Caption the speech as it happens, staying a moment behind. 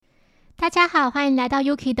家好，欢迎来到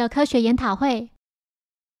Yuki 的科学研讨会。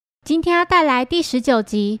今天要带来第19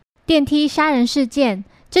集电梯杀人事件，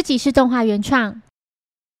这集是动画原创。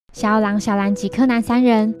小狼、小兰及柯南三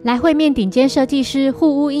人来会面顶尖设计师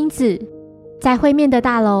户屋英子，在会面的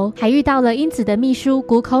大楼还遇到了英子的秘书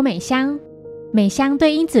谷口美香。美香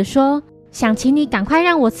对英子说，想请你赶快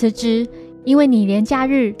让我辞职，因为你连假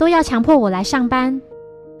日都要强迫我来上班。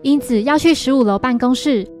英子要去15楼办公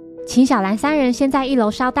室，请小兰三人先在1楼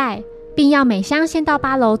稍待，并要美香先到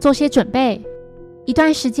8楼做些准备。一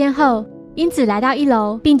段时间后，英子来到1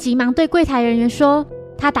楼，并急忙对柜台人员说，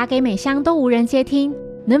她打给美香都无人接听，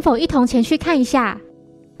能否一同前去看一下？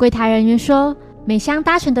柜台人员说，美香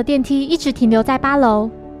搭乘的电梯一直停留在8楼。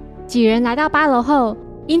几人来到8楼后，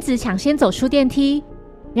英子抢先走出电梯，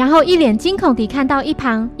然后一脸惊恐地看到一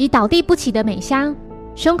旁已倒地不起的美香，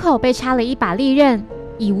胸口被插了一把利刃，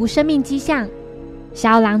已无生命迹象。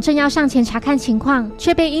小狼正要上前查看情况，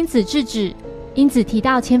却被英子制止。英子提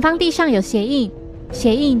到前方地上有鞋印，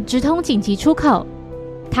鞋印直通紧急出口。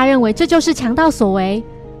他认为这就是强盗所为。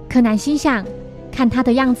柯南心想，看他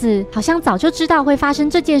的样子，好像早就知道会发生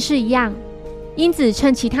这件事一样。英子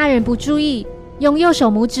趁其他人不注意，用右手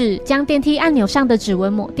拇指将电梯按钮上的指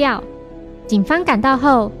纹抹掉。警方赶到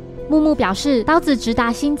后，木木表示刀子直达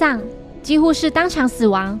心脏，几乎是当场死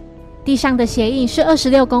亡。地上的鞋印是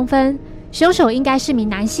26公分，凶手应该是名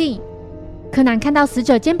男性。柯南看到死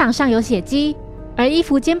者肩膀上有血迹，而衣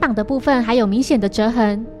服肩膀的部分还有明显的折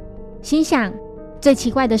痕，心想，最奇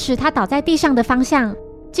怪的是他倒在地上的方向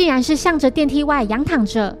竟然是向着电梯外仰躺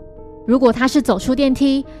着。如果他是走出电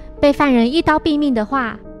梯被犯人一刀毙命的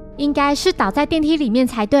话，应该是倒在电梯里面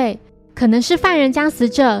才对，可能是犯人将死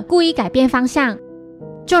者故意改变方向。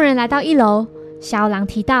众人来到1楼，小狼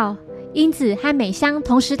提到英子和美香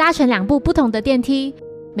同时搭乘2部不同的电梯，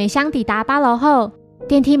美香抵达8楼后，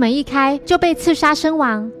电梯门一开就被刺杀身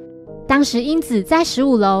亡。当时英子在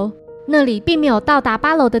15楼，那里并没有到达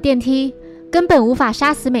8楼的电梯，根本无法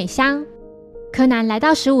杀死美香。柯南来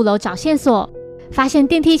到15楼找线索，发现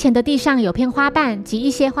电梯前的地上有片花瓣及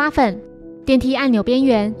一些花粉，电梯按钮边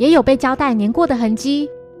缘也有被胶带粘过的痕迹。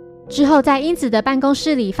之后在英子的办公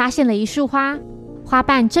室里发现了一束花，花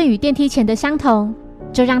瓣正与电梯前的相同，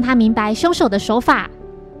这让他明白凶手的手法。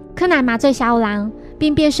柯南麻醉小狼，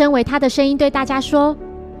并变身为他的声音对大家说，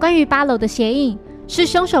关于8楼的鞋印是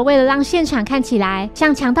凶手为了让现场看起来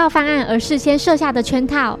像强盗犯案而事先设下的圈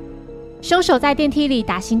套。凶手在电梯里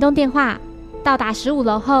打行动电话，到达15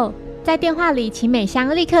楼后，在电话里请美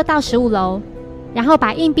香立刻到15楼，然后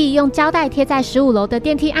把硬币用胶带贴在15楼的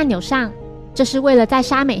电梯按钮上，这是为了在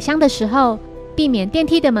杀美香的时候避免电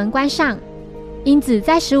梯的门关上。英子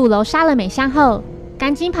在15楼杀了美香后，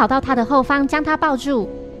赶紧跑到她的后方将她抱住，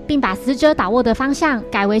并把死者倒卧的方向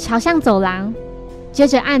改为朝向走廊，接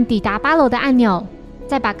着按抵达8楼的按钮，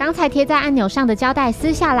再把刚才贴在按钮上的胶带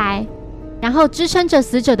撕下来，然后支撑着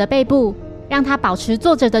死者的背部，让他保持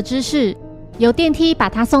坐着的姿势，由电梯把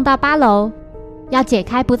他送到8楼。要解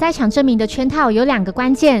开不在场证明的圈套有2个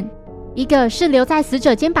关键，一个是留在死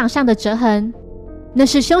者肩膀上的折痕，那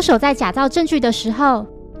是凶手在假造证据的时候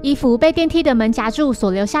衣服被电梯的门夹住所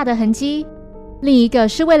留下的痕迹，另一个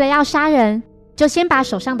是为了要杀人，就先把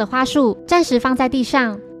手上的花束暂时放在地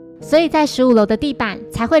上，所以在15楼的地板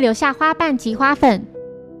才会留下花瓣及花粉。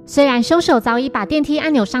虽然凶手早已把电梯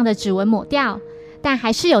按钮上的指纹抹掉，但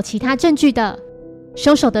还是有其他证据的。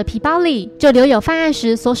凶手的皮包里就留有犯案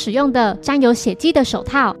时所使用的沾有血迹的手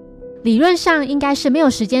套，理论上应该是没有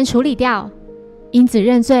时间处理掉。英子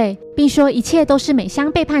认罪，并说一切都是美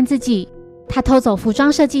香背叛自己，她偷走服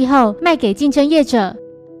装设计后卖给竞争业者，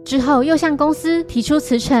之后又向公司提出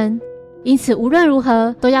辞呈，因此无论如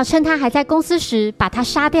何都要趁他还在公司时把他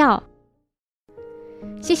杀掉。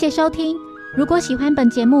谢谢收听，如果喜欢本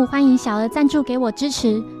节目，欢迎小额赞助给我支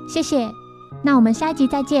持，谢谢。那我们下一集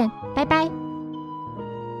再见，拜拜。